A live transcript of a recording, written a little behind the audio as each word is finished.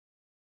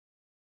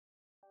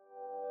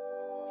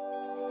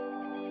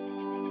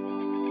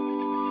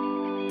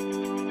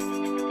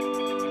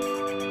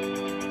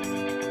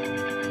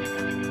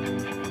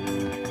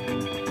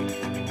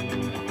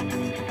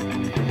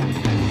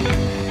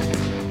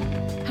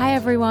Hi,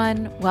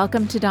 everyone.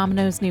 Welcome to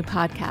Domino's new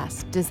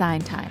podcast,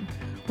 Design Time,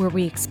 where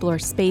we explore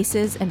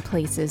spaces and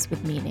places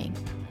with meaning.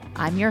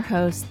 I'm your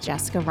host,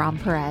 Jessica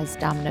Ram-Perez,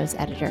 Domino's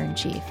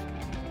editor-in-chief.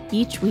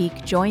 Each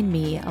week, join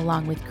me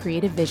along with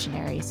creative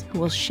visionaries who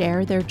will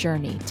share their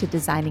journey to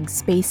designing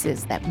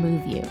spaces that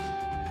move you.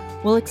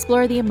 We'll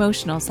explore the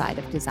emotional side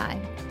of design,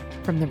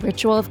 from the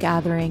ritual of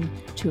gathering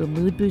to a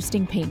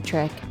mood-boosting paint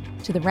trick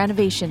to the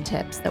renovation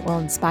tips that will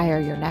inspire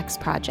your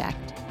next project.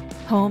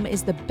 Home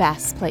is the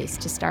best place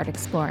to start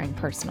exploring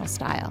personal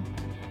style.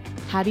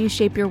 How do you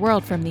shape your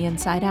world from the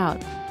inside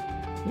out?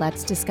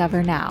 Let's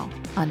discover now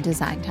on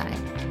Design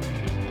Time.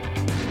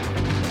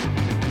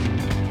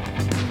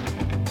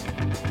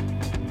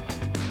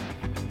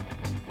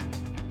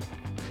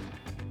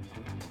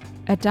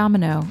 At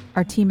Domino,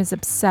 our team is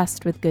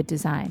obsessed with good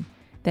design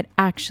that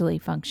actually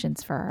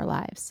functions for our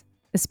lives,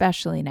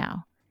 especially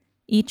now.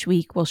 Each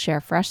week, we'll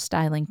share fresh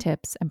styling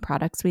tips and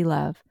products we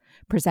love,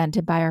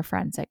 presented by our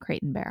friends at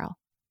Crate & Barrel.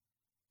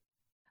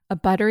 A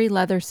buttery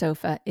leather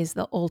sofa is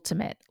the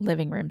ultimate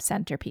living room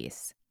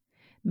centerpiece.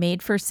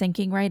 Made for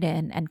sinking right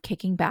in and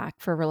kicking back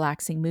for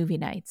relaxing movie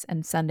nights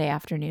and Sunday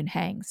afternoon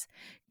hangs,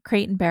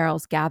 Crate &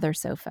 Barrel's Gather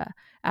sofa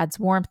adds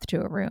warmth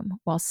to a room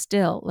while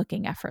still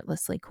looking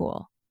effortlessly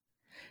cool.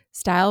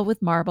 Style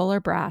with marble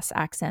or brass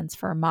accents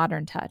for a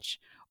modern touch,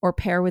 or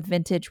pair with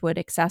vintage wood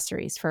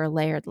accessories for a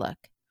layered look.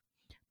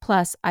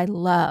 Plus, I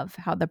love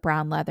how the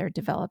brown leather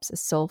develops a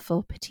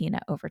soulful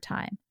patina over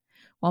time.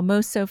 While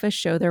most sofas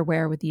show their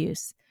wear with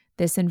use,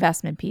 this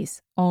investment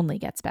piece only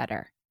gets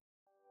better.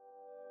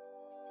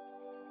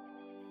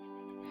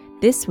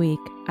 This week,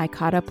 I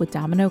caught up with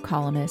Domino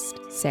columnist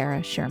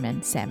Sarah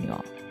Sherman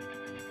Samuel.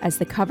 As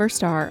the cover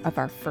star of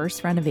our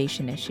first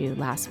renovation issue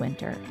last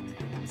winter,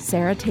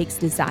 Sarah takes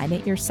design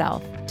it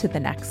yourself to the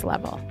next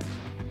level.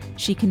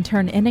 She can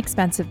turn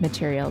inexpensive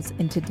materials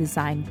into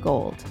design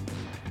gold.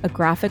 A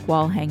graphic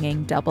wall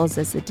hanging doubles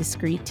as a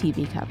discreet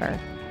TV cover,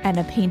 and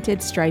a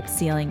painted striped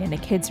ceiling in a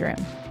kid's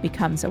room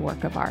becomes a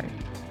work of art.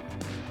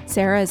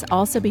 Sarah is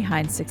also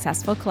behind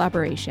successful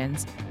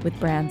collaborations with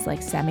brands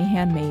like Semi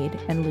Handmade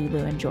and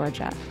Lulu in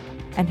Georgia,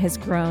 and has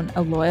grown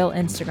a loyal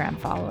Instagram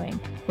following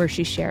where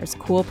she shares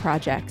cool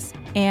projects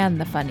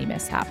and the funny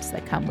mishaps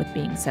that come with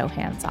being so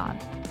hands-on.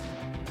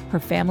 Her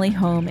family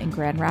home in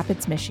Grand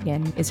Rapids,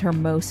 Michigan is her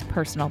most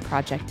personal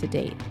project to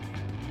date,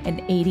 an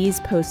 80s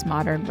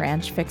postmodern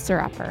ranch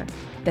fixer-upper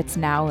that's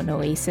now an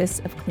oasis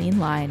of clean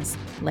lines,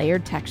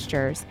 layered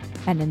textures,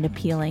 and an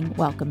appealing,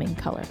 welcoming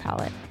color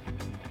palette.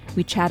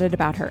 We chatted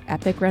about her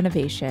epic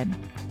renovation,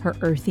 her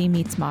earthy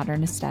meets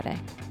modern aesthetic,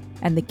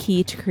 and the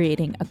key to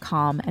creating a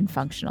calm and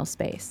functional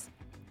space.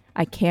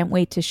 I can't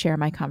wait to share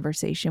my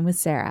conversation with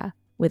Sarah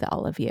with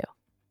all of you.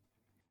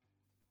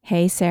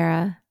 Hey,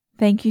 Sarah.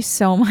 Thank you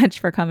so much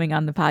for coming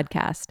on the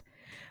podcast.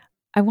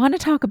 I want to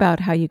talk about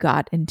how you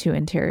got into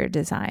interior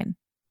design.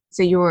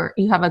 So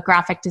you have a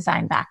graphic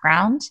design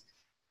background.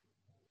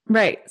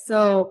 Right.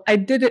 So I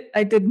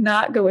did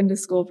not go into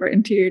school for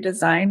interior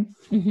design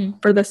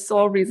for the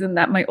sole reason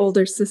that my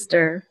older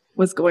sister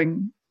was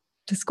going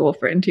to school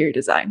for interior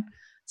design.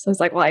 So I was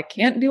like, well, I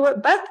can't do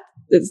what Beth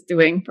is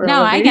doing for a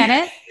living. I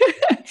get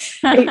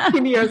it.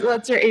 18 years.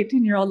 That's your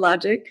 18-year-old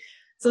logic.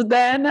 So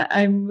then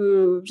I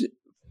moved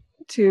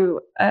to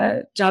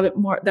a job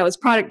that was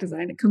product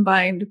design. It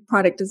combined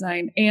product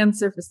design and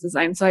surface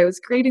design. So I was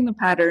creating the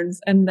patterns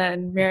and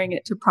then marrying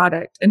it to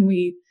product. And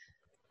we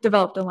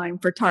developed a line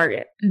for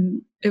Target.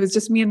 And it was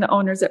just me and the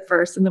owners at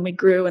first. And then we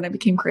grew and I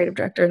became creative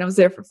director. And I was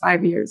there for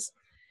 5 years.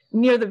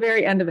 Near the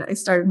very end of it, I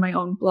started my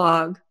own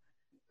blog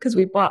because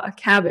we bought a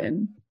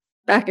cabin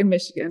back in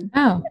Michigan.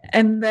 Oh.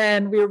 And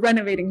then we were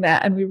renovating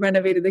that. And we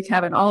renovated the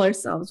cabin all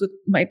ourselves with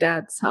my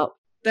dad's help.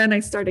 Then I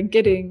started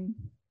getting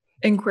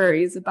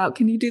inquiries about,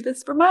 can you do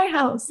this for my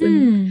house?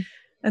 And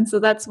so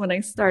that's when I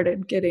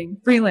started getting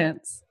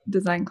freelance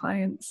design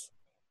clients.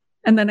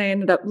 And then I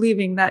ended up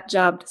leaving that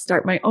job to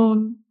start my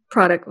own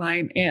product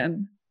line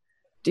and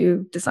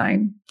do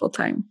design full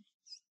time.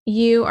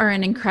 You are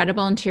an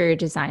incredible interior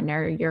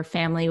designer. Your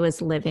family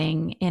was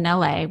living in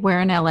LA.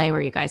 Where in LA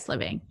were you guys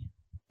living?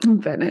 In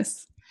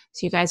Venice.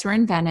 So you guys were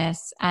in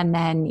Venice, and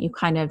then you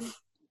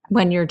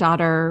when your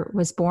daughter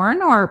was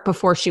born or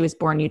before she was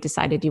born, you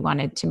decided you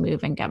wanted to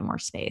move and get more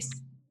space?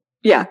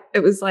 Yeah,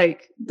 it was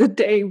like the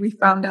day we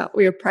found out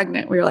we were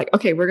pregnant, we were like,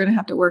 okay, we're going to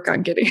have to work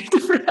on getting a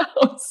different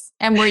house.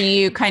 And were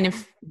you kind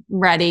of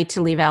ready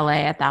to leave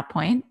LA at that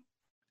point?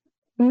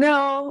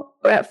 No,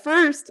 at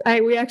first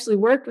we actually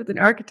worked with an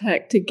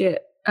architect to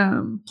get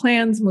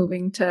plans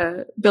moving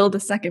to build a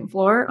second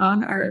floor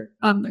on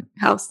the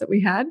house that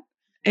we had.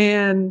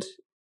 And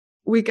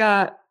we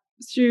got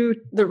through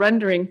the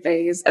rendering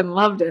phase and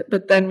loved it.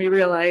 But then we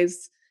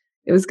realized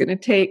it was going to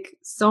take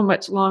so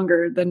much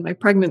longer than my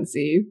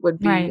pregnancy would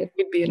be. Right. If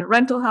we'd be in a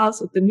rental house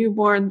with the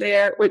newborn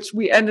there, which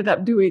we ended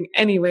up doing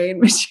anyway in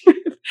Michigan.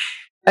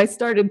 I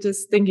started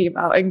just thinking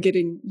about and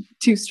getting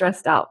too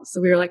stressed out. So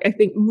we were like, I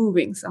think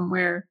moving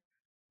somewhere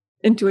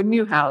into a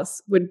new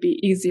house would be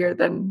easier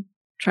than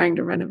trying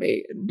to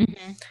renovate.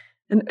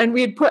 And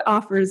we had put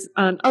offers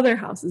on other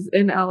houses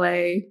in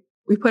LA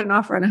we put an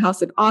offer on a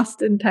house in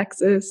Austin,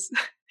 Texas.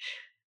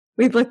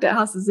 We looked at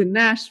houses in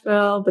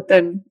Nashville, but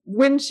then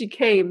when she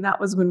came, that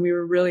was when we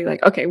were really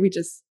like, okay, we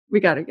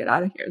got to get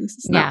out of here. This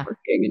is not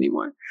working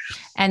anymore.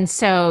 And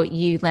so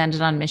you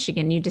landed on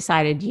Michigan. You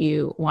decided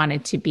you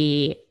wanted to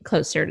be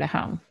closer to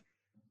home.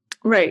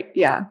 Right.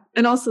 Yeah.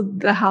 And also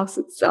the house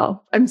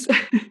itself.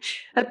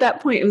 At that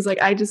point, it was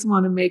like, I just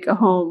want to make a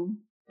home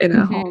in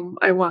a home.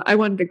 I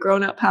wanted a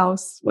grown-up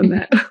house when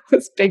that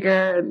was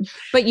bigger.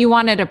 But you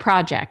wanted a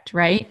project,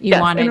 right? You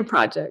wanted a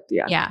project.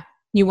 Yeah. Yeah.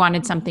 You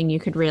wanted something you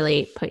could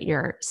really put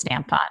your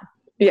stamp on.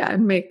 Yeah.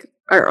 And make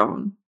our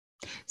own.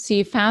 So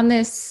you found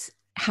this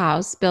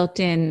house built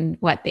in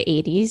what, the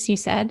 80s, you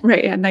said?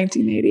 Right. Yeah.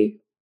 1980.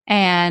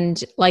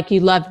 And like,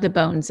 you loved the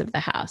bones of the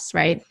house,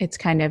 right? It's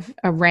kind of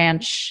a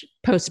ranch,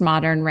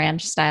 postmodern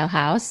ranch style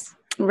house.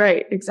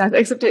 Right. Exactly.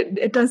 Except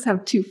it does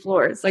have 2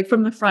 floors. Like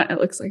from the front, it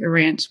looks like a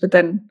ranch, but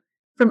then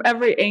from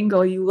every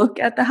angle you look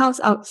at the house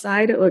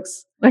outside, it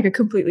looks like a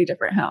completely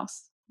different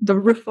house. The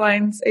roof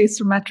line's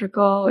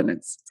asymmetrical and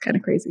it's kind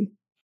of crazy.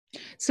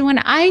 So when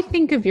I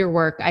think of your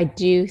work, I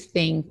do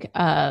think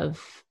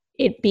of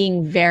it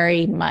being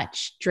very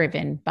much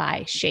driven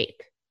by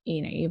shape.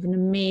 You know, you have an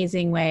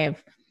amazing way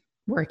of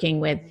working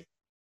with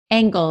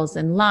angles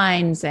and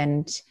lines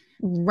and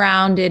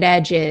rounded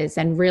edges.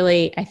 And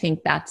really, I think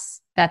that's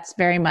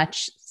very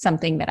much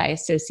something that I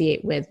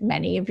associate with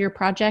many of your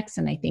projects.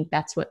 And I think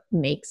that's what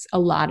makes a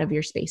lot of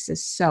your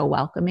spaces so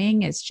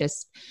welcoming, is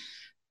just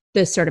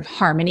the sort of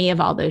harmony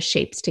of all those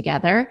shapes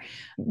together.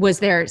 Was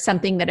there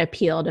something that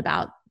appealed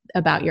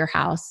about your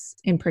house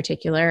in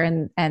particular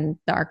and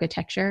the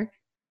architecture?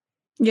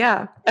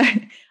 Yeah,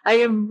 I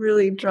am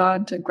really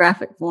drawn to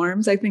graphic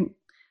forms. I think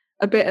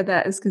a bit of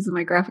that is because of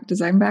my graphic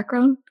design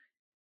background,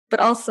 but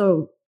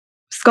also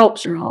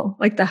sculptural.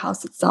 Like the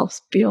house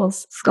itself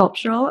feels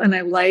sculptural, and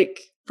I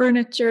like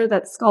furniture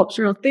that's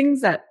sculptural,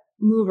 things that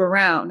move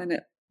around and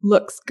it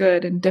looks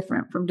good and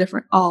different from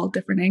all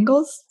different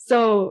angles.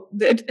 So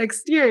the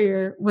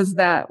exterior was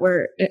that,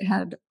 where it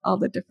had all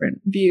the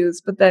different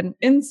views, but then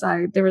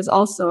inside there was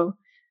also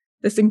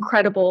this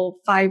incredible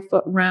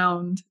 5-foot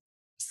round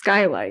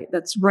skylight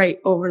that's right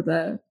over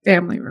the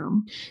family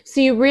room. So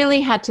you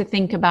really had to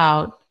think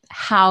about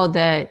how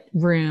the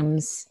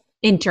rooms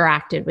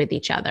interacted with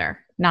each other,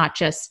 not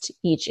just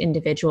each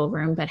individual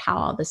room, but how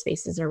all the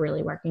spaces are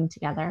really working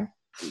together.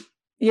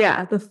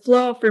 Yeah, the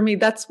flow for me,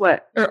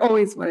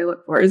 always what I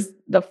look for is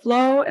the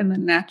flow and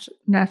the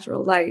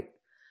natural light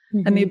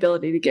and the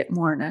ability to get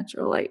more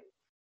natural light.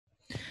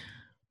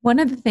 One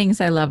of the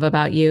things I love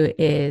about you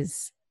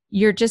is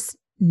you're just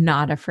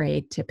not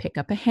afraid to pick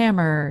up a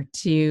hammer,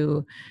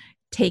 to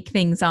take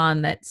things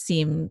on that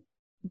seem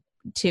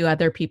to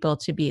other people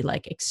to be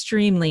like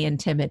extremely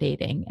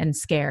intimidating and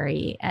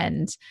scary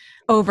and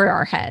over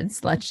our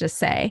heads, let's just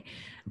say.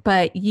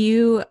 But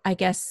you, I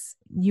guess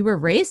you were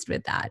raised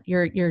with that.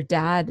 Your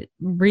dad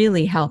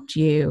really helped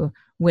you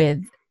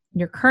with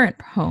your current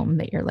home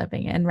that you're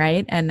living in,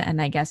 right?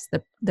 And I guess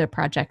the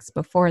projects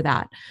before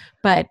that.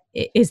 But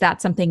is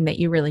that something that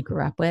you really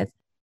grew up with?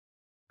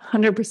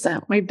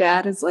 100%. My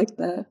dad is like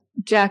the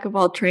jack of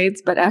all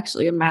trades, but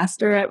actually a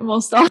master at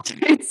most all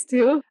trades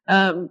too.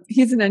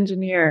 He's an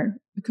engineer,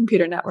 a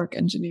computer network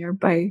engineer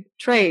by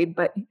trade,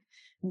 but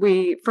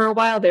for a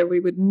while there, we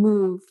would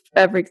move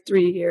every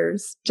 3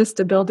 years just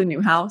to build a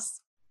new house.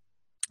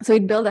 So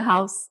he'd build a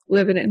house,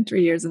 live in it in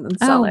 3 years, and then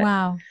sell it.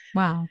 Oh,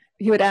 wow.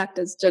 He would act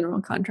as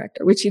general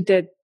contractor, which he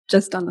did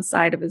just on the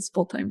side of his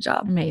full-time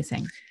job.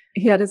 Amazing.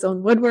 He had his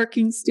own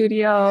woodworking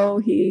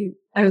studio.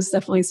 I was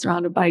definitely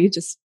surrounded by, you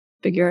just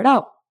figure it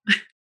out.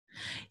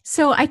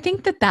 So I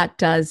think that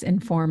does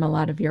inform a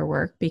lot of your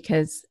work,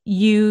 because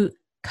you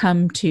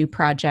come to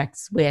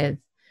projects with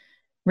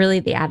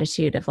really the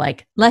attitude of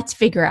like, let's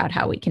figure out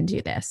how we can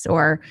do this,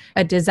 or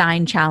a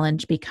design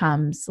challenge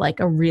becomes like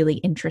a really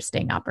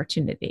interesting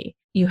opportunity.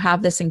 You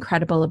have this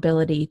incredible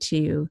ability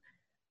to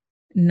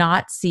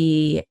not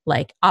see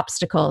like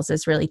obstacles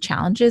as really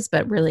challenges,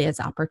 but really as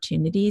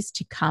opportunities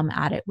to come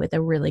at it with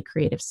a really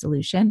creative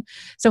solution.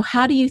 So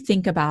how do you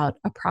think about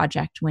a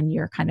project when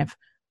you're kind of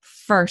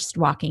first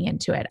walking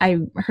into it? I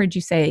heard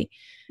you say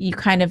you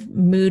kind of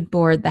mood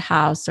board the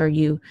house, or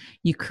you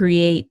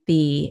create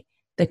the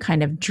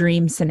kind of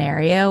dream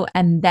scenario,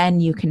 and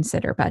then you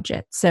consider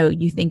budget. So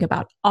you think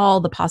about all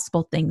the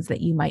possible things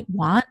that you might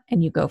want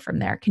and you go from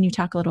there. Can you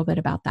talk a little bit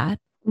about that?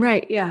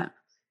 Right. Yeah.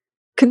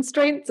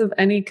 Constraints of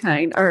any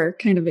kind are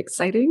kind of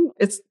exciting.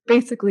 It's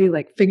basically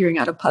like figuring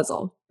out a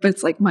puzzle, but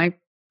it's like my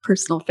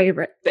personal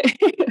favorite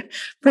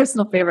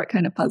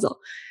kind of puzzle.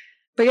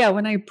 But yeah,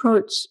 when I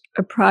approach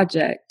a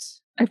project,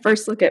 I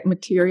first look at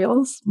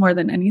materials more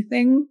than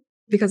anything,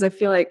 because I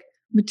feel like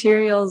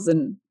materials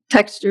and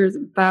textures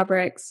and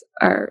fabrics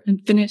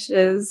and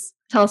finishes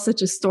tell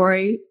such a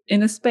story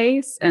in a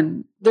space,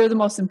 and they're the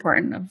most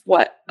important of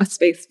what a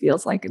space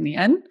feels like in the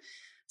end.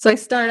 So I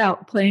start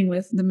out playing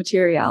with the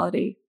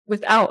materiality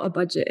without a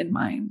budget in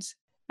mind.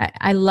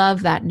 I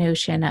love that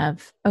notion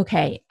of,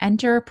 okay,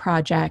 enter a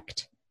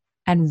project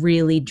and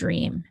really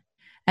dream.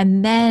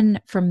 And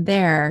then from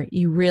there,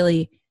 you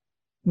really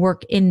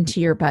work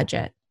into your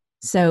budget.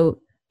 So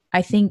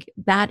I think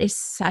that is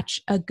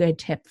such a good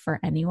tip for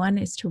anyone,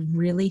 is to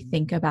really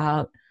think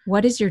about,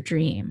 what is your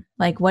dream?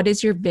 Like, what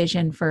is your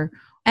vision for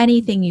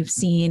anything you've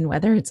seen,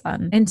 whether it's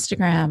on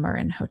Instagram or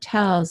in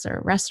hotels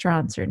or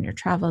restaurants or in your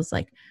travels?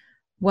 Like,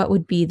 what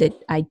would be the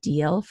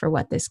ideal for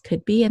what this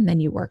could be? And then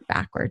you work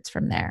backwards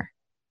from there.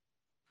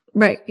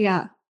 Right.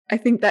 Yeah. I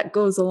think that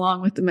goes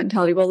along with the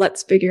mentality, well,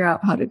 let's figure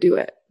out how to do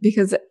it.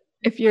 Because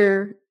if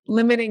you're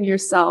limiting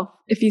yourself,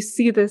 if you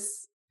see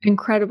this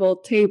incredible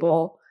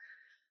table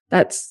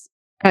that's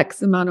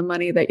X amount of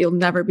money that you'll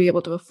never be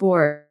able to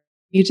afford,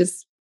 you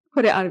just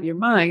put it out of your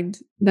mind,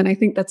 then I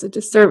think that's a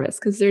disservice,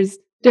 because there's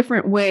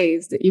different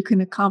ways that you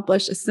can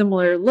accomplish a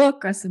similar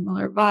look, a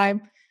similar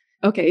vibe.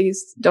 Okay, you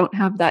don't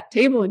have that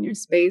table in your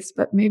space,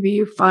 but maybe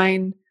you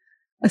find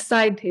a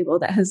side table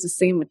that has the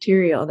same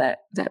material that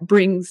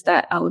brings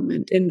that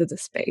element into the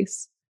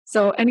space.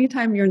 So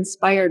anytime you're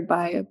inspired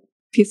by a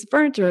piece of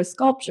furniture, a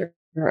sculpture,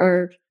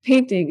 or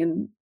painting,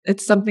 and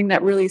it's something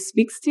that really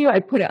speaks to you, I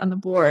put it on the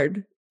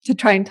board to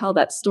try and tell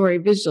that story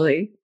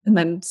visually and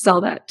then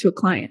sell that to a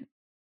client.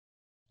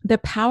 The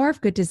power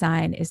of good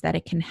design is that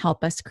it can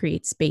help us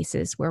create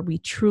spaces where we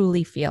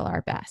truly feel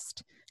our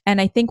best. And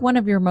I think one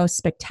of your most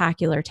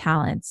spectacular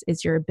talents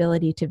is your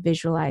ability to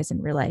visualize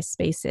and realize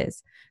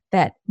spaces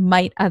that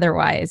might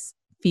otherwise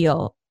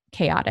feel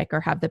chaotic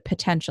or have the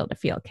potential to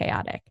feel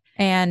chaotic.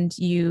 And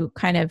you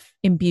kind of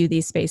imbue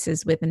these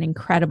spaces with an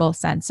incredible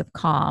sense of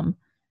calm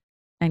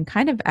and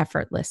kind of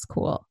effortless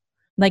cool,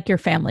 like your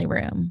family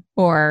room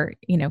or,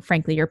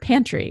 frankly, your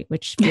pantry,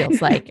 which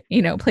feels like,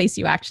 a place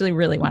you actually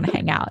really want to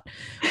hang out.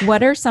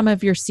 What are some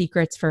of your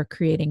secrets for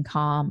creating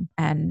calm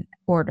and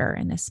order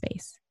in a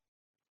space?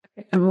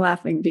 I'm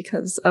laughing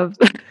because of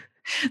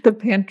the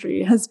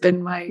pantry has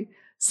been my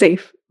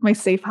safe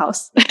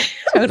house.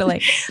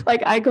 Totally.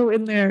 Like, I go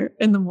in there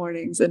in the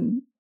mornings,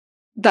 and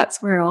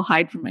that's where I'll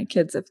hide from my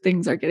kids if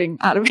things are getting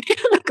out of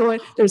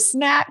hand. There's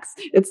snacks.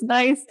 It's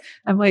nice.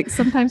 I'm like,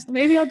 sometimes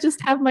maybe I'll just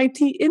have my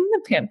tea in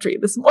the pantry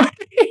this morning.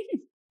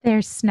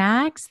 There's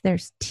snacks,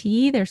 there's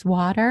tea, there's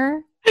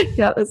water.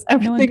 Yeah, that's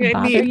everything no one can I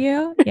bother need.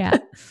 You. Yeah.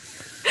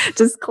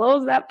 Just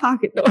close that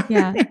pocket door.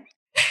 Yeah.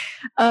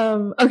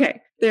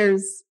 Okay.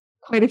 There's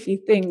quite a few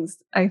things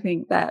I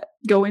think that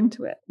go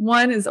into it.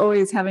 One is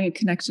always having a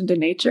connection to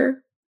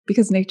nature,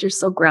 because nature's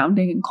so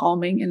grounding and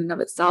calming in and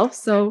of itself.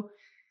 So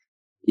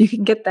you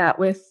can get that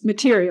with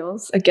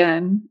materials,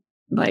 again,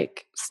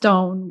 like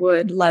stone,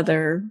 wood,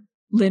 leather,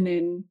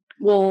 linen,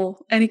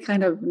 wool, any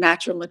kind of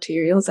natural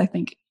materials. I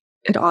think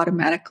it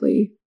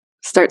automatically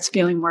starts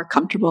feeling more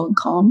comfortable and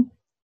calm.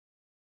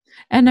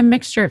 And a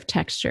mixture of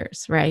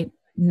textures, right?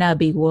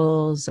 Nubby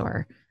wools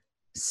or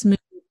smooth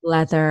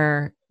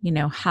leather,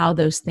 how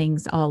those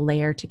things all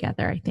layer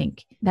together. I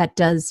think that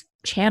does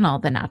channel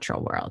the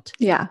natural world.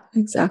 Yeah,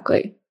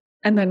 exactly.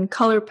 And then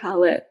color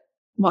palette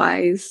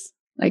wise,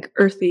 like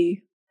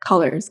earthy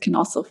colors can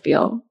also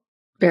feel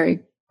very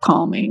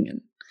calming.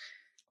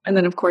 And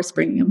then, of course,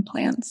 bringing in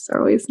plants are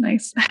always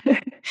nice.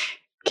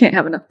 Can't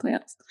have enough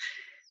plants.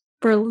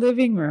 For a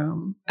living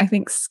room, I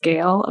think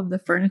scale of the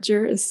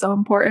furniture is so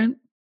important.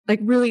 Like,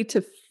 really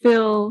to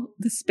fill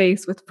the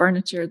space with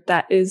furniture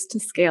that is to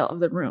scale of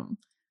the room.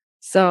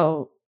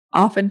 So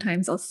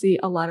oftentimes I'll see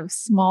a lot of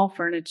small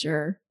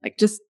furniture, like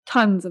just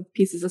tons of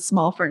pieces of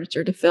small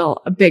furniture to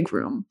fill a big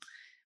room,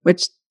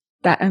 which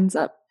that ends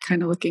up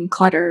kind of looking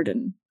cluttered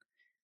and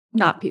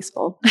not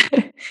peaceful.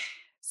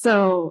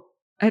 So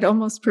I'd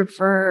almost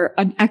prefer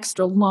an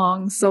extra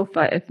long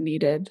sofa if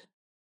needed.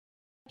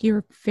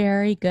 You're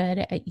very good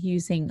at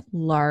using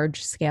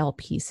large scale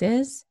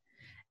pieces.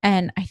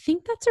 And I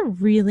think that's a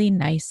really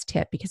nice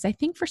tip, because I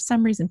think for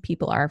some reason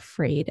people are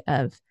afraid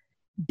of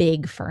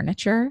big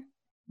furniture.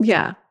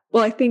 Yeah.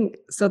 Well, I think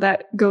so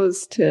that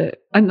goes to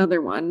another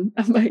one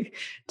of my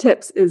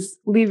tips, is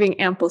leaving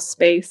ample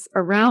space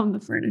around the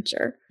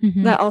furniture.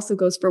 Mm-hmm. That also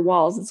goes for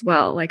walls as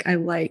well. Like,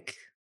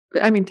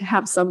 to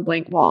have some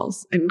blank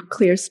walls and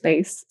clear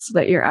space so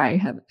that your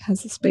eye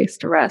has a space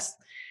to rest.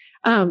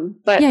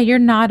 But yeah, you're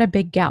not a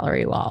big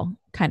gallery wall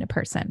kind of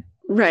person.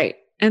 Right.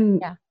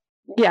 And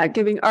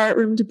giving art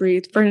room to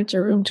breathe,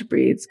 furniture room to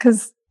breathe,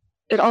 because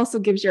it also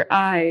gives your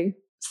eye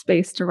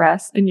space to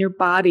rest and your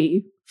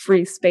body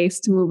free space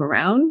to move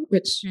around,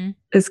 which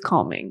is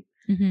calming.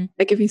 Mm-hmm.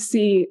 Like, if you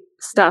see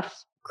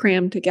stuff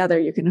crammed together,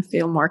 you're going to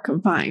feel more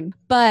confined.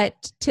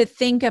 But to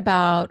think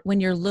about, when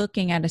you're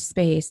looking at a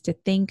space, to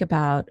think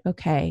about,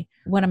 okay,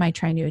 what am I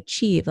trying to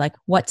achieve? Like,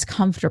 what's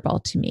comfortable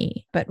to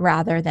me? But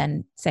rather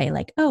than say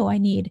like, oh, I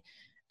need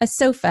a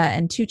sofa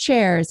and 2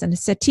 chairs and a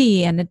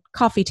settee and a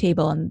coffee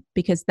table, and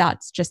because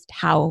that's just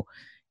how,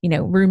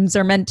 rooms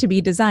are meant to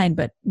be designed.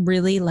 But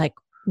really, like,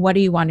 what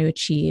do you want to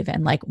achieve?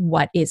 And like,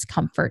 what is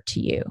comfort to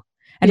you?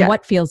 And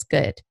what feels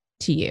good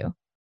to you?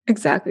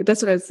 Exactly.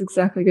 That's what I was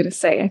exactly going to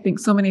say. I think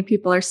so many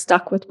people are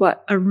stuck with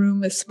what a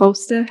room is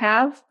supposed to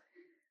have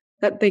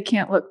that they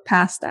can't look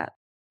past that.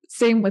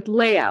 Same with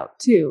layout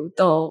too.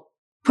 They'll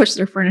push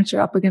their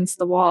furniture up against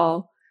the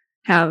wall,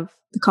 have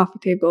the coffee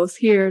tables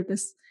here,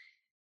 this.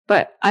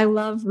 But I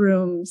love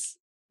rooms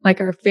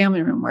like our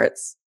family room where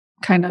it's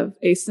kind of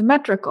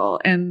asymmetrical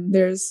and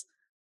there's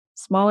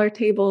smaller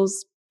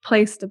tables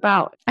placed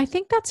about. I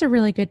think that's a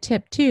really good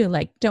tip too.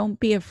 Like, don't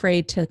be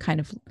afraid to kind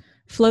of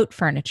float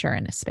furniture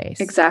in a space.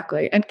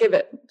 Exactly. And give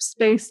it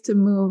space to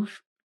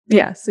move.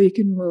 Yeah. So you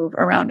can move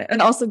around it.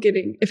 And also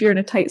if you're in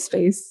a tight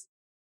space,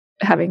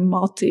 having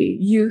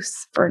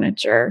multi-use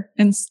furniture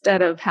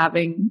instead of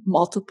having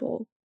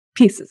multiple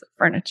pieces of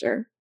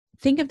furniture.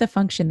 Think of the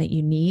function that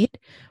you need,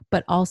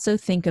 but also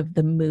think of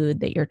the mood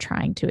that you're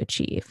trying to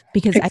achieve.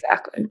 Because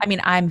exactly. I mean,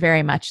 I'm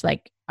very much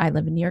like, I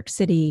live in New York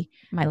City.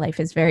 My life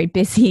is very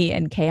busy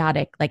and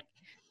chaotic. Like,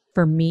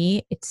 for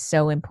me, it's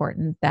so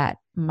important that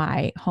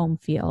my home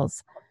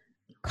feels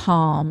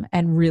calm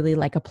and really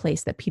like a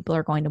place that people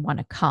are going to want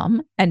to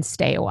come and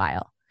stay a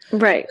while.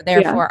 Right.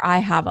 Therefore, I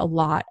have a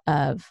lot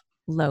of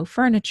low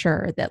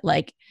furniture that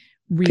like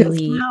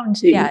really,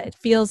 it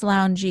feels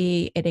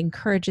loungy. It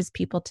encourages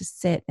people to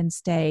sit and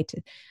stay,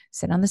 to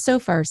sit on the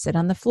sofa or sit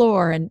on the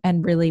floor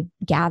and really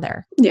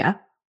gather. Yeah.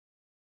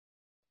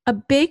 A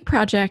big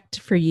project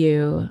for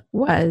you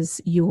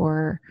was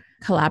your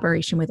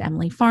collaboration with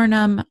Emily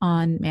Farnham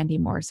on Mandy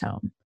Moore's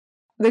home.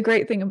 The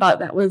great thing about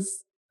that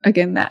was,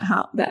 again, that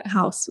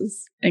house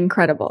was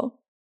incredible.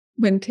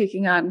 When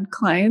taking on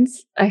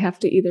clients, I have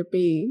to either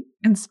be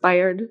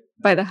inspired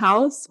by the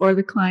house or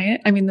the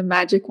client. I mean, the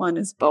magic one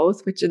is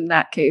both, which in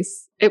that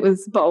case, it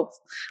was both.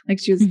 Like,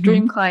 she was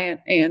dream client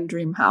and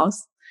dream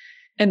house.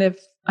 And if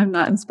I'm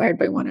not inspired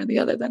by one or the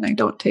other, then I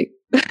don't take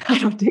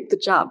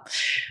the job.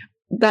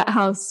 That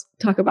house,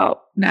 talk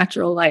about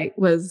natural light,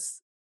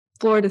 was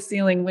floor to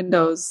ceiling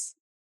windows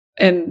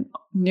in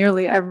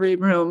nearly every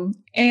room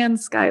and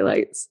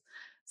skylights.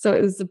 So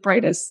it was the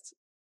brightest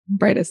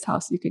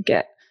house you could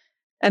get.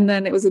 And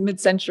then it was a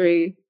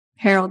mid-century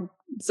Harold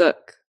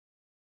Zook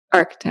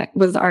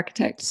was the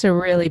architect. So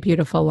really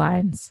beautiful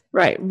lines.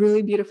 Right.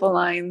 Really beautiful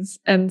lines.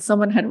 And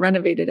someone had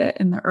renovated it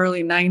in the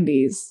early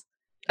 90s.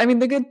 I mean,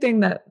 the good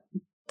thing that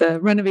the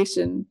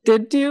renovation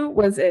did do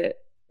was it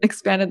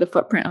expanded the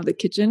footprint of the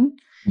kitchen,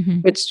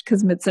 which,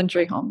 because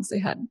mid-century homes, they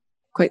had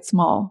quite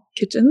small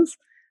kitchens.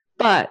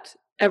 But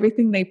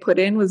everything they put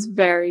in was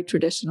very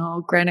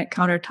traditional: granite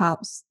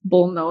countertops,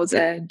 bull nose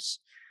edge,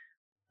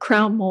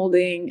 crown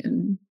molding,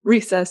 and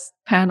recessed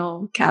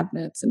panel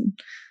cabinets, and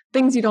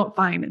things you don't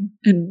find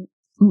in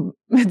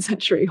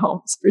mid-century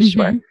homes for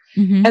sure.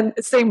 And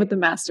same with the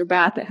master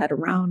bath. It had a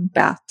round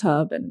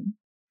bathtub, and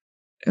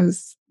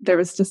there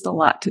was just a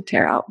lot to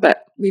tear out.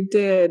 But we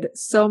did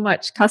so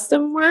much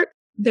custom work.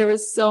 There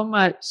was so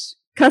much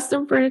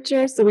custom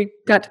furniture, so we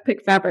got to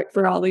pick fabric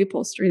for all the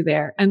upholstery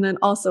there, and then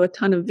also a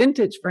ton of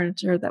vintage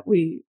furniture that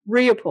we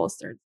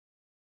reupholstered.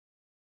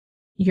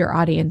 Your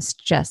audience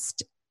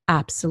just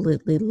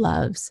absolutely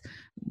loves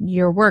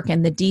your work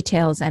and the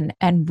details, and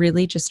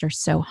really just are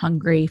so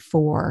hungry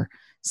for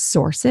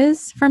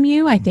sources from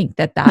you. I think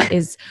that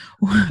is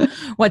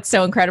what's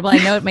so incredible. I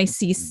know it may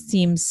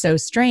seem so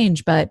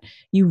strange, but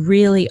you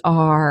really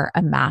are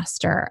a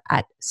master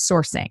at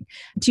sourcing.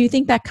 Do you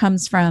think that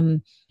comes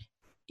from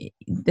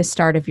the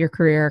start of your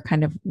career,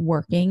 kind of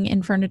working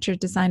in furniture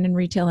design and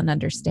retail and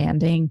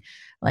understanding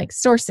like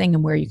sourcing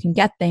and where you can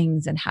get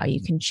things and how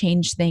you can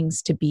change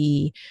things to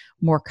be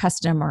more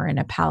custom or in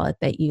a palette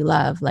that you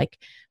love? Like,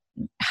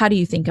 how do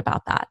you think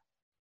about that?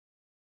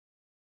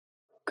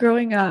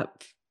 Growing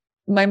up,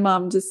 my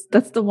mom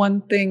that's the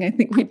one thing I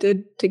think we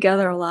did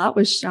together a lot,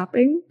 was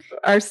shopping.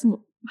 Our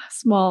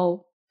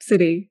small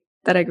city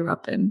that I grew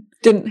up in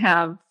didn't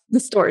have the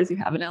stores you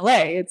have in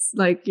LA. It's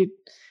like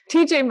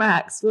TJ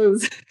Maxx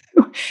was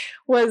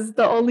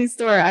the only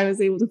store I was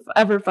able to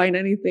ever find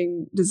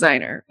anything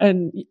designer.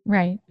 And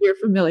you're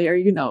familiar,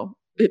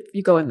 if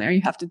you go in there,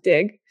 you have to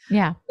dig.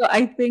 Yeah. So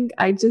I think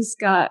I just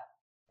got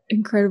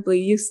incredibly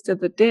used to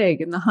the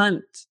dig and the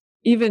hunt,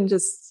 even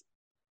just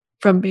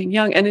from being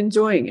young, and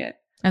enjoying it.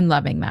 And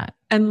loving that.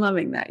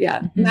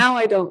 Yeah. Now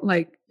I don't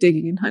like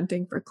digging and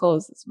hunting for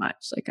clothes as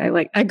much.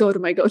 I go to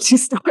my go-to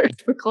stores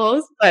for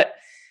clothes, but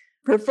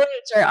for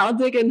furniture, I'll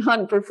dig and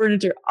hunt for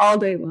furniture all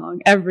day long,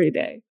 every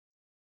day.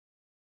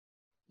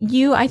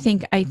 I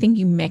think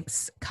you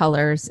mix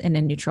colors in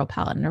a neutral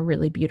palette in a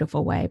really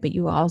beautiful way, but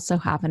you also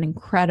have an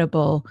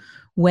incredible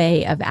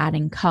way of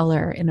adding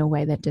color in a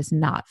way that does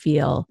not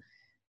feel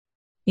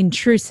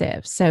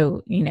intrusive.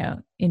 So,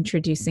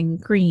 introducing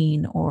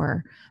green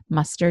or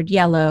mustard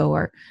yellow,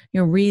 or,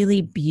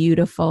 really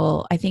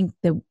beautiful. I think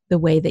the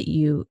way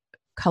that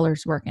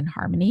colors work in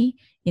harmony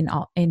in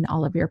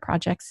all of your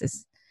projects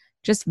is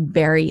just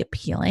very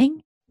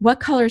appealing. What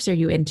colors are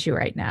you into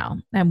right now?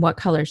 And what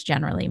colors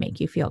generally make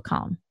you feel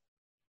calm?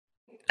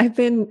 I've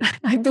been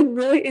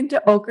really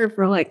into ochre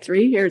for like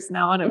 3 years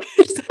now. And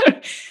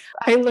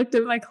I looked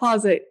in my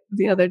closet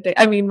the other day.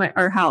 I mean,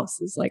 our house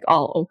is like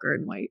all ochre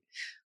and white,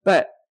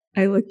 but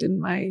I looked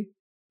in my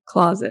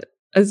closet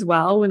as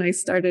well when I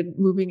started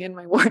moving in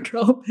my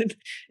wardrobe, and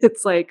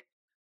it's like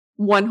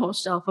one whole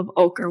shelf of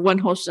ochre, one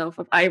whole shelf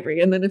of ivory,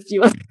 and then a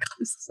few other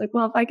colors. It's like,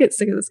 well, if I get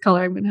sick of this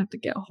color, I'm going to have to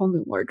get a whole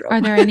new wardrobe. Are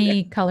there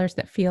any colors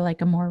that feel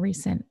like a more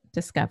recent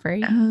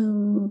discovery?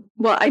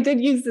 Well, I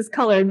did use this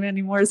color in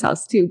Mandy Moore's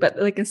house too, but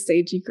like a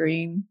sagey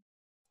green.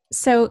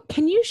 So,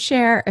 can you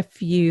share a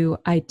few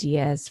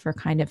ideas for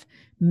kind of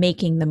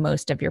making the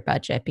most of your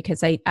budget?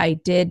 Because I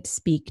did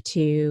speak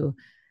to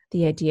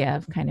the idea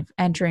of kind of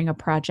entering a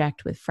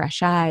project with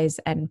fresh eyes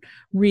and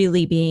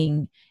really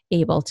being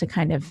able to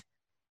kind of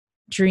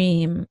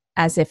dream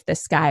as if the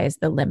sky is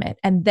the limit.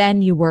 And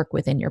then you work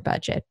within your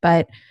budget.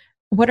 But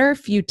what are a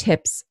few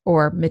tips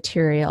or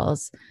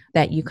materials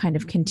that you kind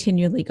of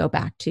continually go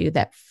back to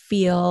that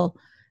feel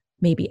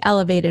maybe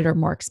elevated or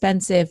more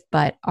expensive,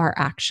 but are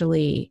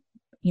actually,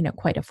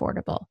 quite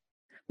affordable?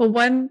 Well,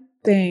 one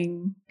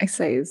thing I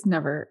say is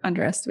never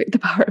underestimate the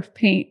power of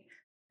paint.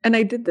 And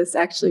I did this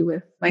actually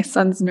with my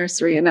son's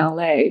nursery in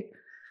LA.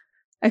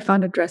 I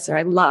found a dresser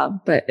I love,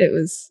 but it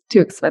was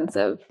too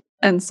expensive.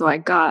 And so I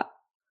got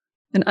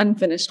an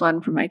unfinished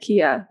one from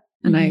IKEA,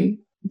 and I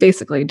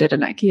basically did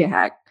an IKEA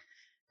hack.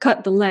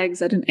 Cut the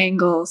legs at an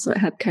angle so it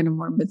had kind of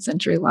more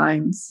mid-century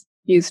lines,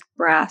 used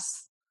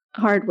brass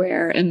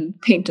hardware and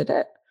painted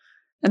it.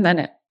 And then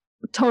it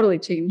totally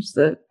changed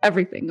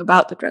everything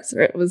about the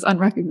dresser. It was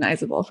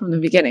unrecognizable from the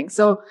beginning.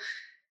 So,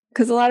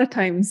 because a lot of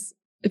times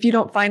if you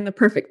don't find the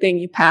perfect thing,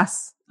 you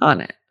pass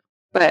on it.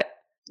 But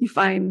you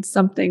find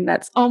something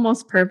that's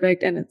almost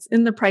perfect and it's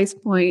in the price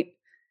point.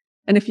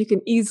 And if you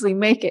can easily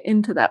make it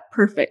into that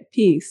perfect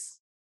piece.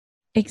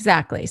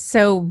 Exactly.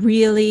 So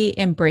really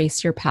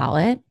embrace your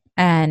palette.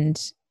 And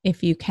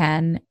if you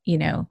can,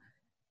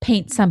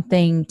 paint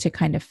something to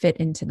kind of fit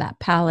into that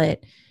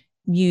palette,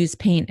 use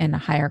paint in a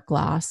higher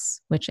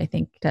gloss, which I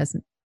think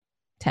doesn't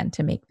tend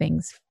to make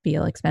things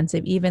feel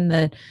expensive. Even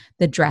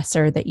the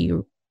dresser that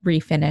you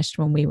refinished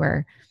when we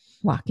were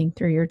walking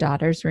through your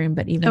daughter's room,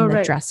 but even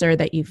the dresser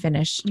that you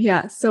finished.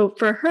 Yeah. So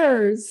for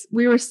hers,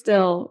 we were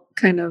still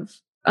kind of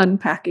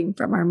unpacking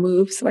from our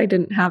move. So I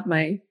didn't have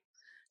my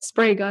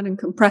spray gun and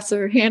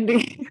compressor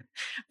handy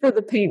for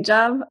the paint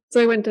job.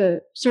 So I went to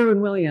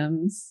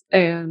Sherman-Williams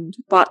and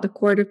bought the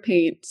quart of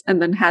paint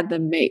and then had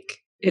them make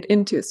it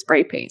into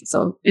spray paint.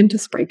 So into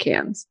spray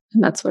cans.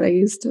 And that's what I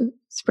used to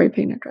spray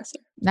paint a dresser.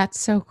 That's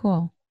so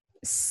cool.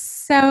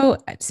 So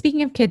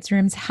speaking of kids'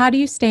 rooms, how do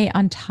you stay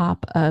on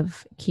top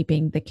of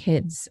keeping the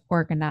kids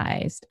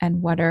organized?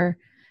 And what are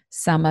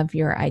some of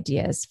your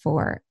ideas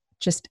for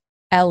just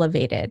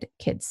elevated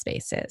kids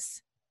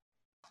spaces?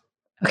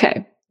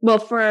 Okay. Well,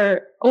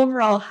 for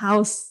overall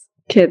house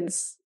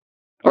kids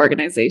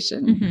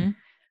organization,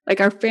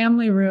 like our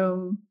family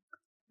room,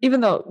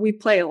 even though we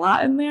play a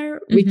lot in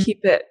there, we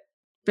keep it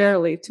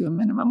barely to a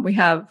minimum. We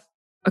have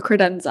a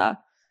credenza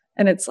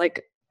and it's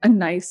like a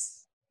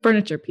nice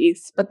furniture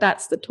piece, but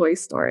that's the toy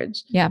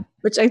storage. Yeah.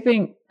 Which I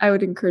think I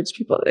would encourage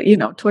people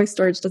that, toy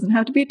storage doesn't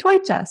have to be a toy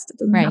chest. It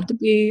doesn't have to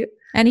be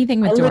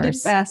anything with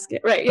doors.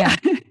 Basket. Right. Yeah.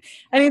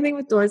 Anything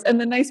with doors. And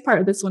the nice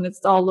part of this one,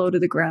 it's all low to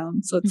the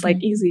ground. So it's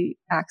like easy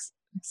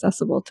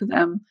accessible to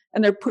them.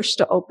 And they're push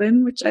to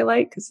open, which I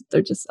like because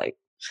they're just like,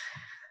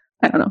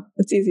 I don't know,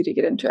 it's easy to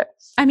get into it.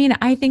 I mean,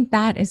 I think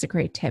that is a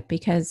great tip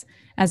because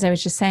as I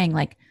was just saying,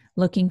 like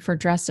looking for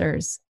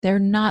dressers, they're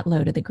not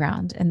low to the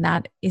ground. And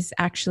that is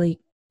actually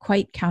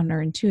quite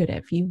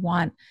counterintuitive. You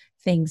want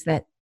things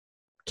that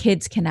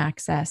kids can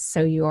access.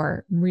 So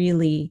you're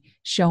really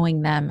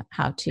showing them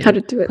how to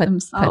do it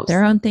themselves. Put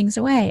their own things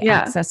away,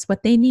 access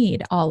what they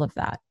need, all of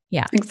that.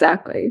 Yeah,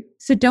 exactly.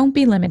 So don't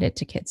be limited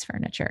to kids'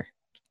 furniture.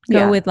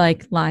 Go with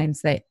like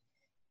lines that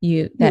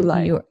you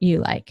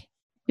like.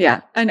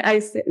 Yeah. And I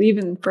say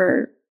even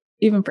for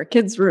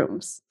kids'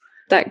 rooms,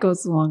 that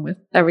goes along with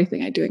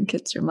everything I do in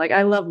kids' room. Like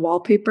I love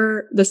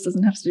wallpaper. This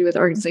doesn't have to do with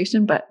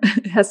organization, but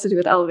it has to do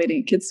with elevating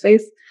a kid's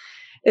space.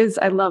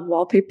 I love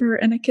wallpaper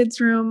in a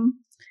kid's room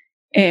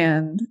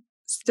and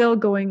still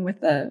going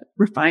with a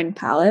refined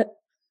palette.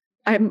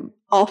 I'm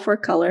all for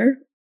color,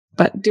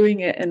 but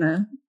doing it in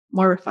a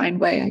more refined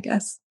way, I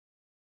guess.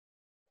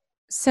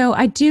 So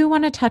I do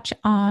want to touch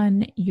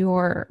on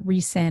your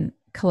recent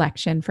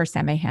collection for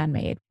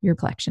Semi-Handmade, your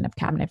collection of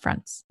cabinet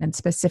fronts, and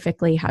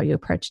specifically how you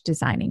approach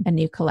designing a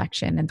new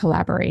collection and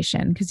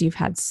collaboration, because you've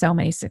had so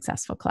many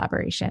successful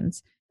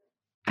collaborations.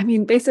 I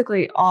mean,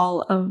 basically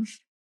all of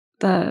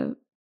the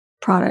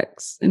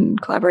products and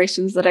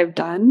collaborations that I've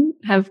done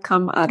have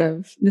come out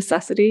of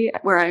necessity,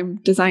 where I'm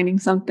designing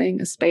something,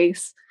 a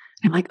space.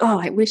 I'm like, oh,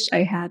 I wish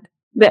I had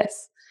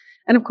this.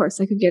 And of course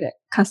I could get it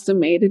custom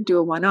made and do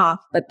a one-off,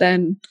 but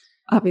then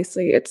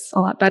obviously it's a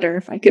lot better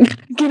if I can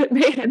get it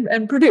made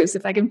and produce,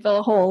 if I can fill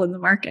a hole in the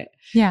market.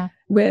 Yeah.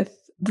 With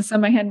the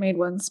Semi-Handmade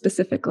ones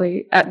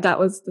specifically, that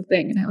was the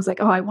thing. And I was like,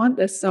 oh, I want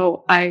this.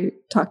 So I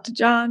talked to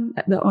John,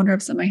 the owner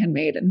of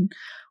Semi-Handmade, and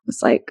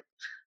was like,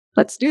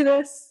 let's do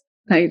this.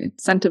 I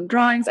sent him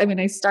drawings. I mean,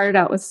 I started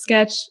out with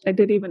sketch. I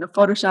did even a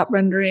Photoshop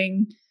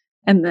rendering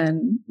and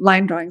then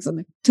line drawings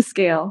to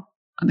scale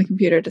on the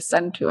computer to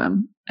send to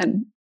him.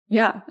 And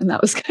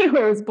that was kind of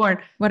where I was born.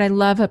 What I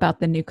love about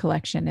the new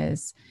collection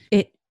is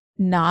it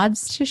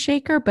nods to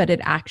Shaker, but it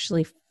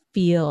actually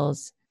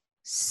feels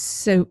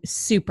so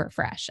super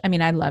fresh. I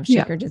mean, I love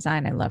Shaker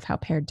design. I love how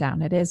pared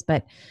down it is,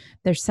 but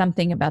there's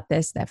something about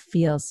this that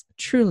feels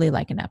truly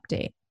like an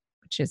update,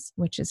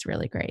 which is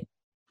really great.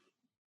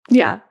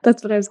 Yeah,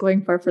 that's what I was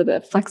going for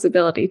the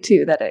flexibility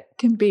too, that it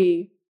can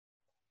be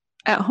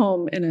at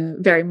home in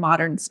a very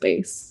modern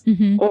space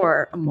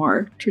or a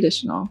more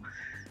traditional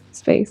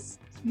space.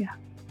 Yeah.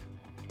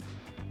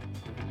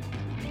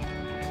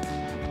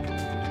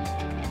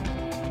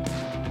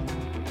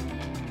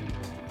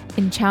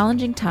 In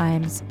challenging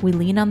times, we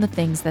lean on the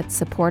things that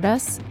support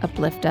us,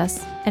 uplift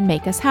us, and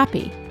make us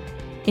happy.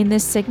 In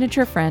this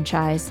signature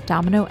franchise,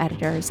 Domino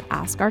editors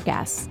ask our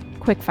guests,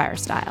 quickfire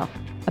style,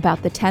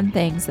 about the 10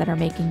 things that are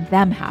making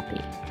them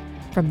happy.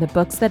 From the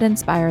books that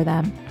inspire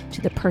them,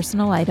 to the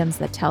personal items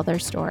that tell their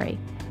story,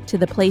 to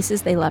the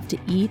places they love to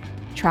eat,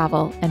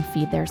 travel, and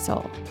feed their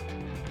soul.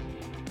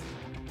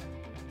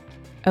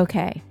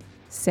 Okay,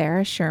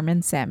 Sarah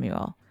Sherman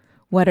Samuel,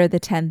 what are the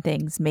 10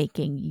 things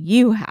making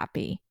you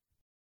happy?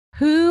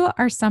 Who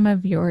are some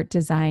of your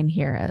design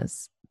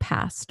heroes,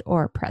 past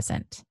or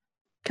present?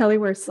 Kelly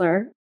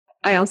Wearstler.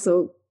 I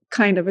also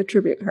kind of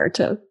attribute her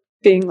to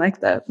being like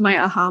my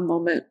aha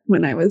moment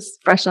when I was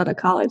fresh out of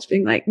college,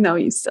 being like, no,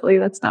 you silly,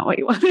 that's not what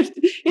you wanted.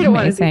 You don't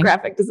want to do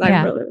graphic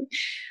design for a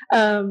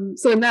living.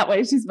 So in that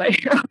way, she's my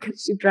hero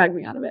because she dragged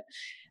me out of it.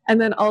 And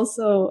then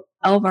also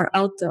Alvar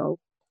Aalto.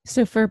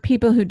 So for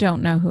people who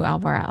don't know who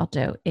Alvar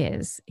Aalto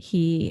is,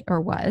 he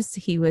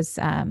was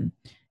an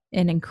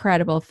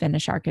incredible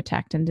Finnish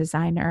architect and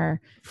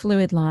designer,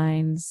 fluid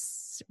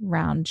lines,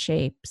 round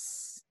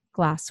shapes,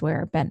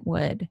 glassware, bent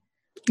wood.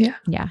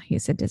 Yeah,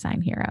 he's a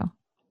design hero.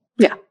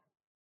 Yeah.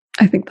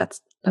 I think that's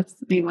the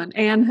main one.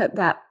 And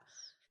that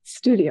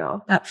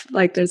studio,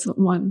 there's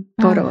one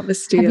photo of a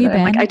studio that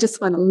I'm like, I just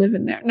want to live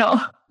in there.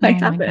 No, I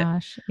haven't. Oh my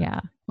gosh.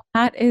 Yeah.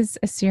 That is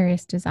a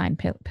serious design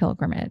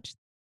pilgrimage.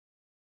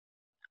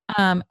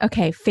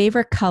 Okay.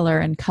 Favorite color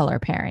and color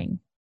pairing.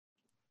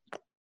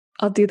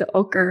 I'll do the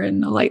ochre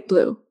and the light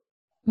blue.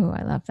 Oh,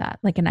 I love that.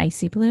 Like an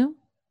icy blue?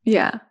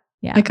 Yeah.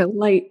 Yeah.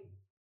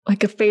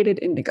 Like a faded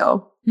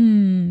indigo.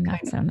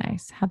 That's so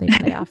nice. How they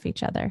play off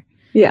each other.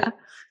 Yeah.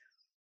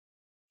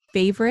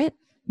 Favorite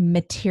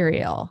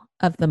material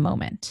of the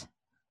moment?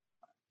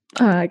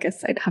 I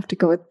guess I'd have to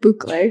go with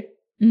boucle.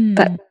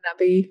 That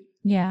nubby.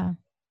 Yeah.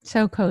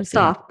 So cozy.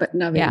 Soft, but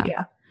nubby.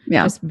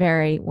 Yeah. Just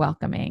very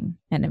welcoming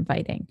and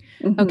inviting.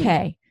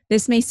 Okay.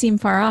 This may seem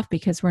far off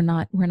because we're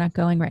not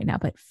going right now,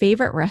 but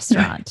favorite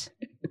restaurant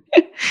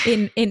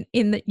in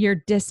your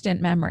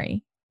distant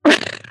memory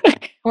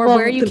or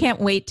where you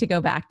can't wait to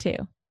go back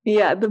to?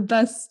 Yeah. The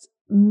best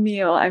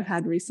meal I've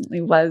had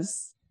recently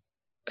was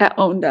at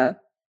Onda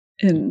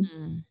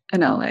in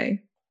LA.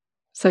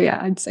 So yeah,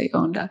 I'd say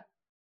Onda.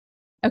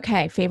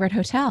 Okay. Favorite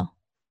hotel?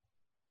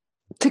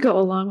 To go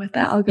along with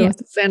that, I'll go with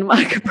the Santa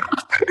Monica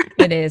proper.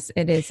 It is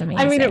amazing.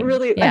 I mean, it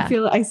really,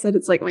 I said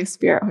it's like my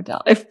spirit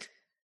hotel.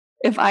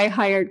 If I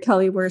hired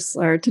Kelly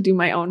Wearstler to do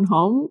my own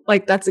home,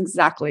 like that's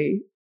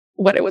exactly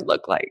what it would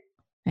look like.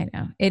 I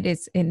know. It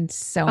is in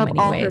so many ways.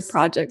 Of all her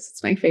projects,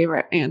 it's my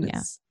favorite. And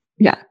it's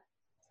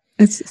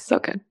just so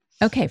good.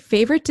 Okay.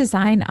 Favorite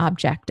design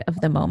object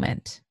of the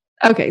moment?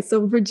 Okay.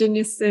 So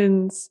Virginia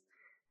Sin's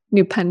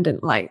new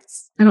pendant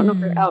lights. I don't know if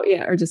they're out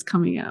yet or just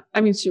coming out.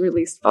 I mean, she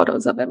released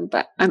photos of them,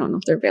 but I don't know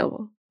if they're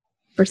available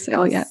for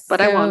sale yet.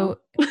 But I want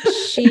them.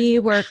 She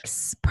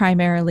works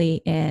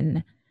primarily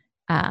in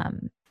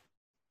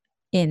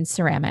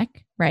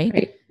ceramic,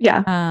 right?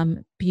 Yeah.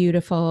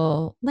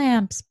 Beautiful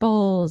lamps,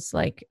 bowls,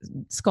 like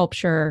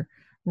sculpture,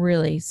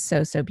 really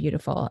so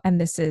beautiful.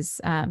 And this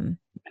is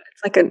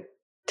it's like a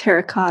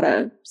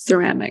terracotta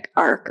ceramic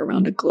arc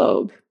around a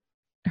globe.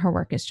 Her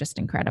work is just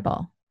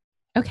incredible.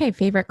 Okay,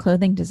 favorite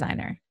clothing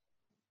designer?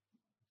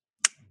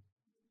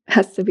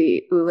 Has to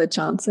be Ulla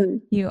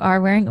Johnson. You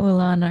are wearing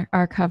Ulla on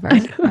our cover,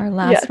 our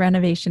last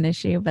renovation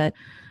issue, but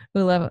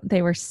Ulla,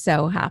 they were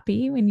so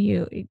happy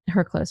when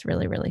her clothes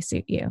really, really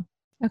suit you.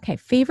 Okay,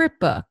 favorite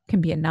book can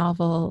be a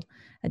novel,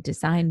 a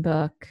design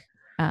book,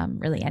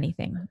 really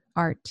anything,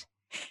 art.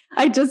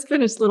 I just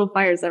finished Little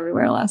Fires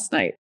Everywhere last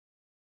night.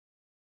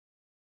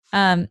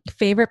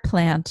 Favorite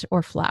plant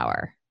or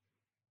flower?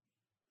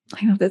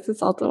 I know this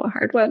is also a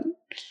hard one.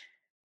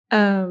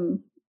 I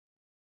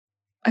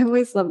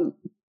always love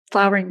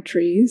flowering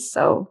trees,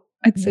 so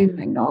I'd say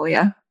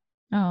magnolia.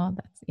 Oh,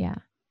 that's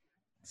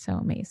so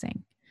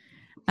amazing.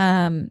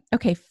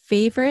 Okay,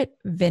 favorite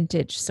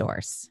vintage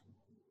source.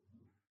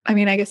 I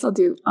mean, I guess I'll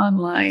do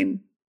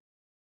online.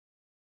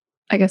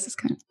 I guess it's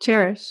kind of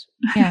Cherish.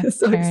 Yeah,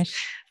 so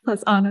Cherish.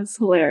 Plus Anna's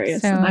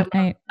hilarious. So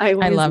and I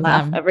always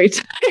laugh them every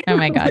time. Oh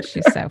my God,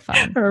 she's so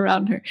fun.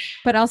 Around her.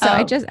 But also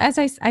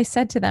I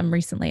said to them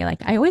recently,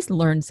 like I always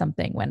learn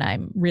something when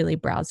I'm really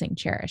browsing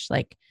Cherish,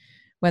 like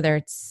whether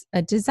it's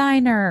a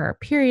designer or a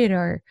period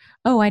or,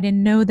 I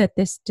didn't know that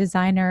this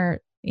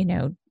designer,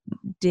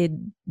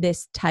 did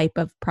this type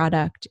of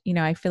product.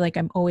 I feel like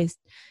it always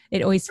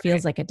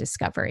feels like a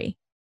discovery.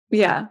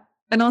 Yeah.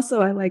 And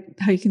also I like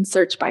how you can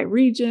search by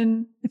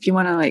region if you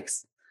want to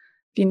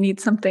if you need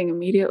something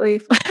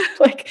immediately,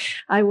 like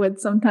I would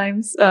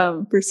sometimes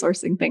for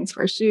sourcing things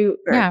for a shoot.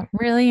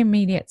 Really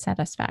immediate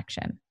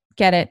satisfaction.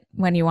 Get it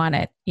when you want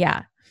it.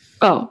 Yeah.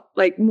 Oh,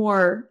 like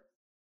more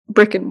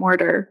brick and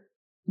mortar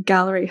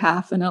Gallery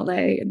Half in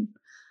LA and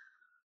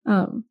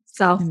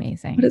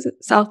Amazing. What is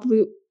it? South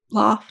Loop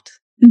Loft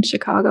in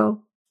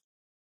Chicago.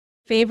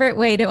 Favorite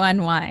way to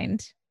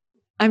unwind?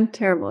 I'm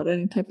terrible at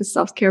any type of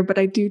self-care, but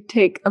I do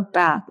take a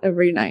bath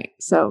every night.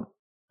 So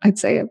I'd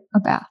say a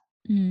bath.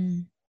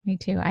 Me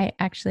too.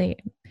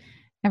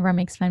 Everyone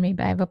makes fun of me,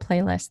 but I have a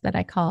playlist that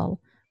I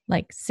call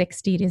like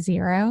 60 to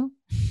 0,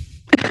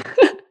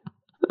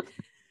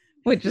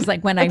 which is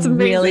like when That's I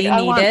really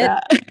amazing. need it.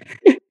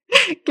 That.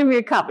 Give me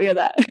a copy of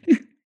that.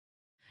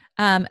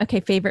 Okay.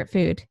 Favorite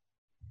food?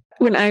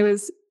 When I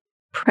was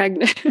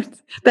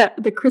pregnant,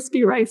 the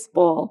crispy rice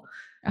bowl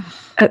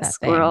at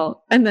Squirrel.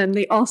 Thing. And then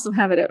they also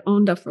have it at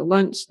Onda for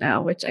lunch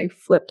now, which I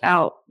flipped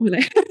out when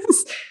I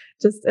was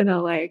just in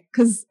LA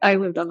because I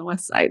lived on the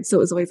west side. So it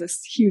was always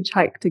this huge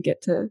hike to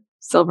get to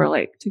Silver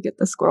Lake to get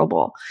the Squirrel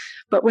Bowl.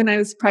 But when I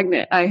was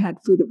pregnant, I had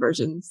food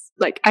aversions.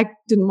 Like I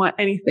didn't want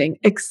anything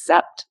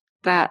except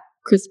that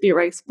crispy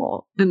rice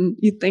bowl. And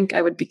you'd think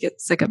I would get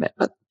sick of it,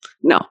 but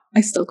no,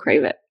 I still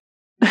crave it.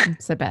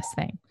 It's the best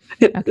thing.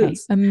 Okay.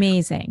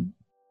 Amazing.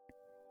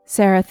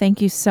 Sarah,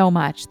 thank you so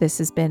much. This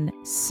has been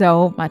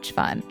so much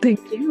fun. Thank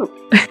you.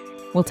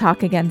 We'll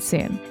talk again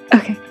soon.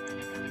 Okay.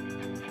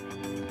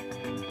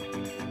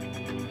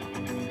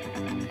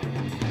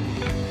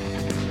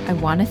 I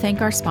want to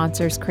thank our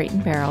sponsors, Crate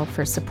 & Barrel,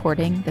 for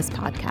supporting this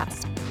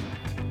podcast.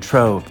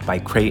 Trove by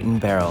Crate &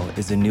 Barrel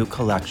is a new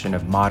collection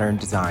of modern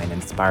design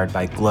inspired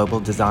by global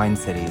design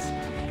cities.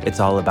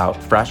 It's all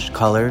about fresh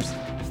colors,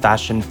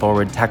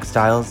 fashion-forward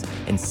textiles,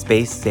 and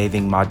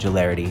space-saving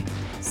modularity.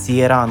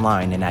 See it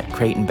online and at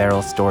Crate &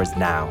 Barrel stores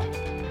now.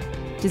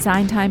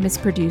 Design Time is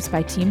produced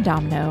by Team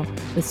Domino,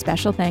 with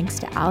special thanks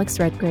to Alex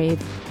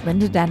Redgrave,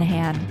 Linda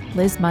Denahan,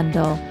 Liz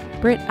Mundell,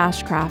 Britt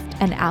Ashcraft,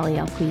 and Ali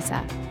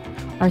Alquiza.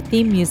 Our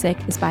theme music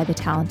is by the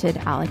talented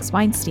Alex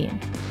Weinstein.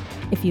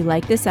 If you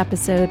like this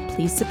episode,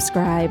 please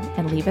subscribe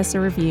and leave us a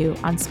review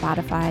on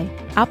Spotify,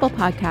 Apple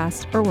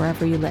Podcasts, or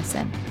wherever you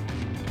listen.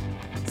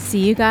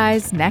 See you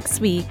guys next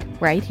week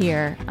right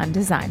here on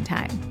Design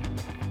Time.